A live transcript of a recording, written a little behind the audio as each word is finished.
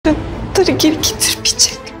yaptıkları geri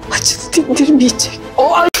getirmeyecek. Acını dindirmeyecek.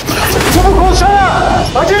 Çabuk olsana!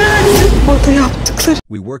 Acele et! Bana yaptıkları.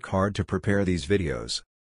 We work hard to prepare these videos.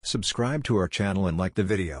 Subscribe to our channel and like the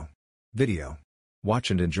video.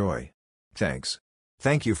 Watch and enjoy. Thanks.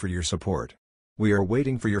 Thank you for your support. We are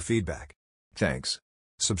waiting for your feedback. Thanks.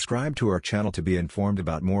 Subscribe to our channel to be informed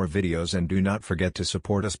about more videos and do not forget to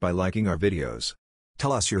support us by liking our videos.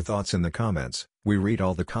 Tell us your thoughts in the comments. We read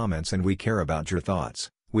all the comments and we care about your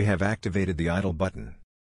thoughts. We have activated the idle button.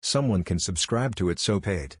 Someone can subscribe to it, so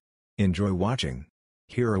paid. Enjoy watching.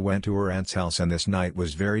 Hira went to her aunt's house and this night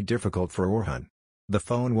was very difficult for Orhan. The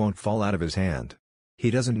phone won't fall out of his hand.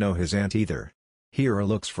 He doesn't know his aunt either. Hira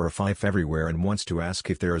looks for a fife everywhere and wants to ask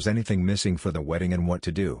if there is anything missing for the wedding and what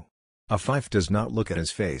to do. A fife does not look at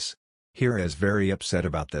his face. Hira is very upset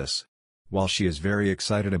about this. While she is very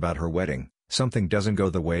excited about her wedding, something doesn't go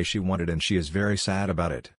the way she wanted and she is very sad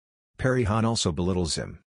about it. Perihan also belittles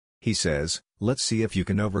him. He says, "Let's see if you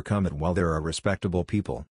can overcome it while there are respectable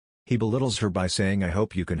people." He belittles her by saying, "I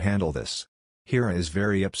hope you can handle this." Hira is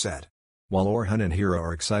very upset. While Orhan and Hira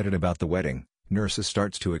are excited about the wedding, Nursa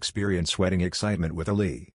starts to experience wedding excitement with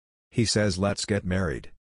Ali. He says, "Let's get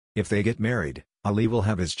married." If they get married, Ali will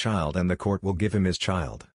have his child and the court will give him his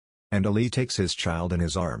child. And Ali takes his child in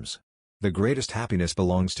his arms. The greatest happiness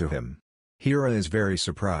belongs to him. Hira is very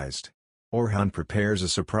surprised. Orhan prepares a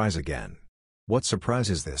surprise again. What surprise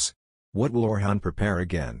is this? What will Orhan prepare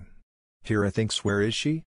again? Hira thinks, where is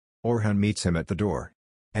she? Orhan meets him at the door.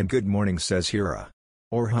 And good morning, says Hira.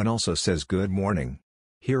 Orhan also says good morning.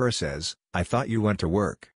 Hira says, I thought you went to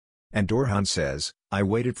work. And Orhan says, I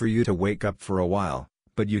waited for you to wake up for a while,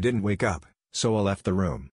 but you didn't wake up, so I left the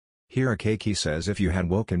room. Hira Keiki says, if you had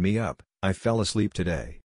woken me up, I fell asleep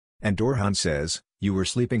today. And Orhan says, you were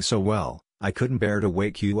sleeping so well, I couldn't bear to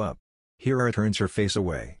wake you up. Hira turns her face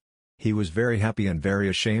away. He was very happy and very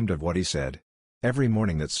ashamed of what he said. Every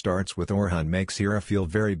morning that starts with Orhan makes Hira feel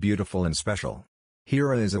very beautiful and special.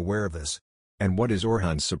 Hira is aware of this. And what is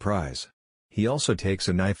Orhan's surprise? He also takes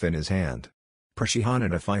a knife in his hand. Prashihan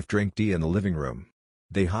and a fife drink tea in the living room.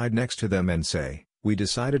 They hide next to them and say, we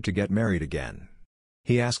decided to get married again.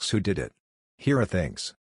 He asks who did it. Hira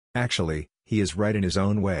thinks. Actually, he is right in his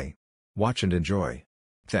own way. Watch and enjoy.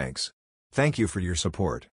 Thanks. Thank you for your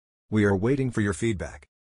support. We are waiting for your feedback.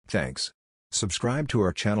 Thanks. Subscribe to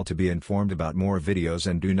our channel to be informed about more videos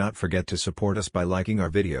and do not forget to support us by liking our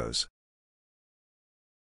videos.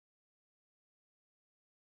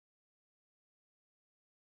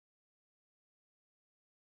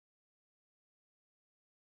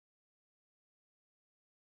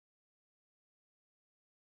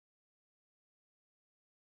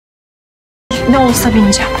 Ne olsa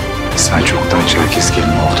bineceğim. Sen çoktan Çerkez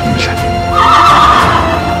gelini oldun bile.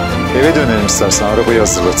 Eve dönelim istersen, arabayı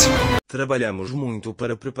hazırlatayım. Trabalhamos muito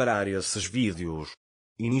para preparar esses vídeos.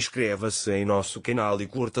 Inscreva-se em nosso canal e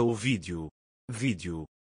curta o vídeo.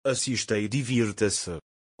 Assista e divirta-se.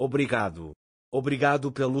 Obrigado.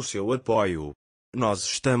 Obrigado pelo seu apoio. Nós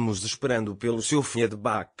estamos esperando pelo seu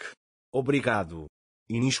feedback. Obrigado.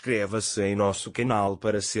 Inscreva-se em nosso canal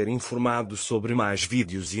para ser informado sobre mais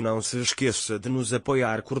vídeos e não se esqueça de nos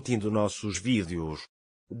apoiar curtindo nossos vídeos.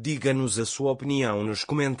 Diga-nos a sua opinião nos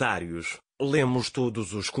comentários. Lemos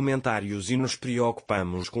todos os comentários e nos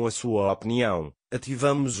preocupamos com a sua opinião.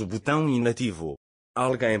 Ativamos o botão inativo.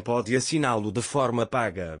 Alguém pode assiná-lo de forma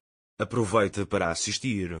paga. Aproveite para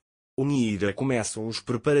assistir. Hira começam os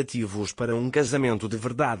preparativos para um casamento de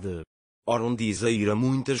verdade. Oron diz a Hira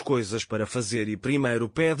muitas coisas para fazer e primeiro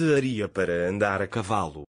pede a Hira para andar a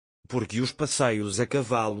cavalo. Porque os passeios a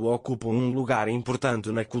cavalo ocupam um lugar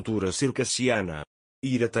importante na cultura circassiana.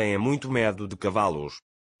 Hira tem muito medo de cavalos.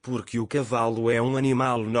 Porque o cavalo é um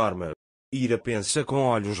animal enorme. Hira pensa com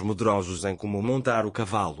olhos medrosos em como montar o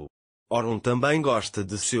cavalo. Oron também gosta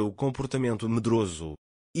de seu comportamento medroso.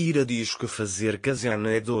 Hira diz que fazer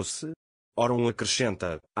kazana é doce. Oron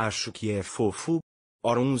acrescenta, acho que é fofo.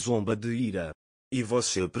 Oron zomba de Hira. E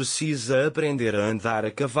você precisa aprender a andar a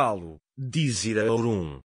cavalo, diz Hira a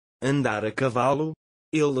Oron. Andar a cavalo?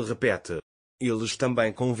 Ele repete. Eles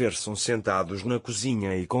também conversam sentados na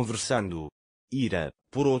cozinha e conversando. Hira,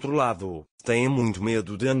 por outro lado, tem muito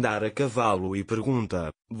medo de andar a cavalo e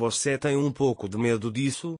pergunta, você tem um pouco de medo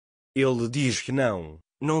disso? Ele diz que não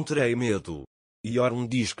terei medo. E Oron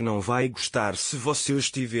diz que não vai gostar se você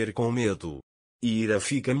estiver com medo. Hira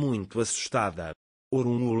fica muito assustada.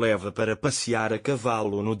 Oron o leva para passear a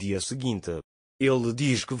cavalo no dia seguinte. Ele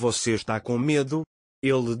diz que você está com medo?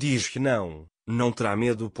 Ele diz que não terá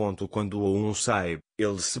medo. Quando Oron sai,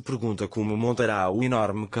 ele se pergunta como montará o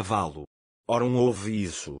enorme cavalo. Oron ouve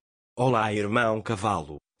isso. Olá, irmão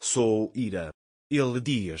cavalo, sou Hira. Ele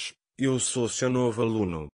diz, Eu sou seu novo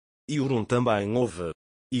aluno. E Urun também ouve.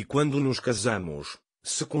 E quando nos casamos,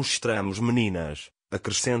 sequestramos meninas,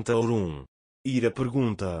 acrescenta Urun. Hira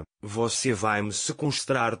pergunta, você vai me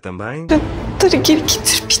sequestrar também? Çocukları geri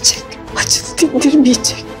getirmeyecek. Acını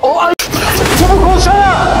dindirmeyecek. Çabuk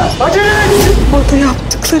olsana! Acele et! Bana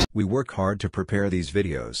yaptıkları. We work hard to prepare these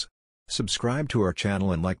videos. Subscribe to our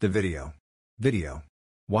channel and like the video.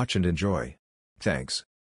 Watch and enjoy. Thanks.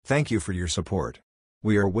 Thank you for your support.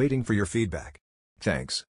 We are waiting for your feedback.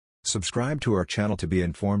 Thanks. Subscribe to our channel to be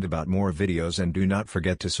informed about more videos and do not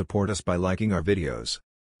forget to support us by liking our videos.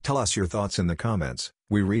 Tell us your thoughts in the comments.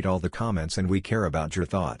 We read all the comments and we care about your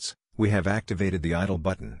thoughts. We have activated the idle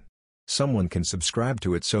button. Someone can subscribe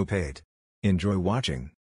to it so paid. Enjoy watching.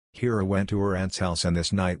 Hira went to her aunt's house and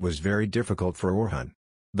this night was very difficult for Orhan.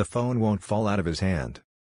 The phone won't fall out of his hand.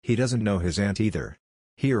 He doesn't know his aunt either.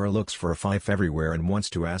 Hira looks for a fife everywhere and wants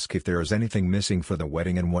to ask if there is anything missing for the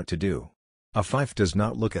wedding and what to do. A fife does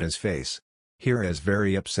not look at his face. Hira is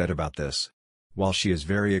very upset about this. While she is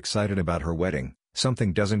very excited about her wedding,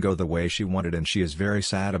 something doesn't go the way she wanted and she is very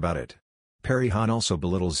sad about it. Perihan also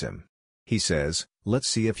belittles him. He says, let's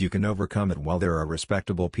see if you can overcome it while there are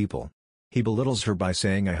respectable people. He belittles her by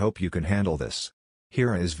saying I hope you can handle this.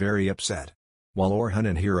 Hira is very upset. While Orhan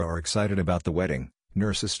and Hira are excited about the wedding,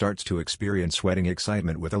 Nursa starts to experience wedding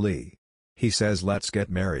excitement with Ali. He says let's get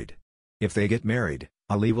married. If they get married,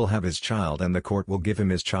 Ali will have his child and the court will give him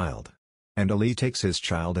his child. And Ali takes his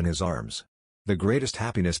child in his arms. The greatest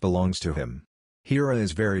happiness belongs to him. Hira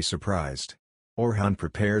is very surprised. Orhan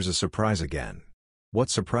prepares a surprise again. What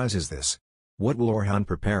surprise is this? What will Orhan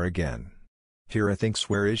prepare again? Hira thinks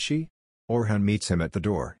where is she? Orhan meets him at the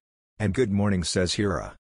door. And good morning says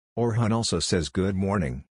Hira. Orhan also says good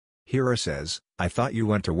morning. Hira says, I thought you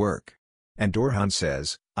went to work. And Orhan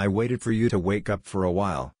says, I waited for you to wake up for a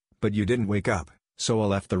while, but you didn't wake up, so I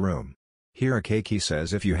left the room. Hira Keiki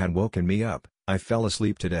says if you had woken me up, I fell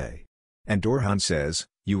asleep today. And Orhan says,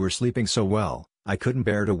 you were sleeping so well, I couldn't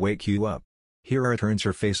bear to wake you up. Hira turns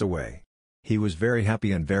her face away. He was very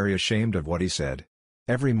happy and very ashamed of what he said.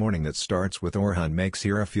 Every morning that starts with Orhan makes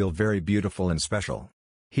Hira feel very beautiful and special.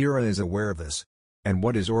 Hira is aware of this. And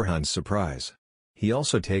what is Orhan's surprise? He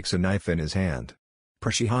also takes a knife in his hand.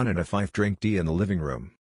 Prashihan and a fife drink tea in the living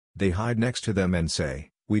room. They hide next to them and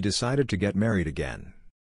say, we decided to get married again.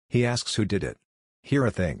 He asks who did it.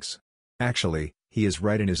 Hira thinks. Actually, he is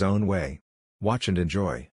right in his own way. Watch and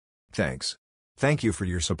enjoy. Thanks. Thank you for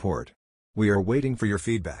your support. We are waiting for your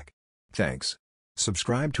feedback. Thanks.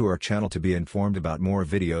 Subscribe to our channel to be informed about more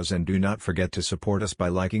videos and do not forget to support us by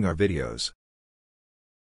liking our videos.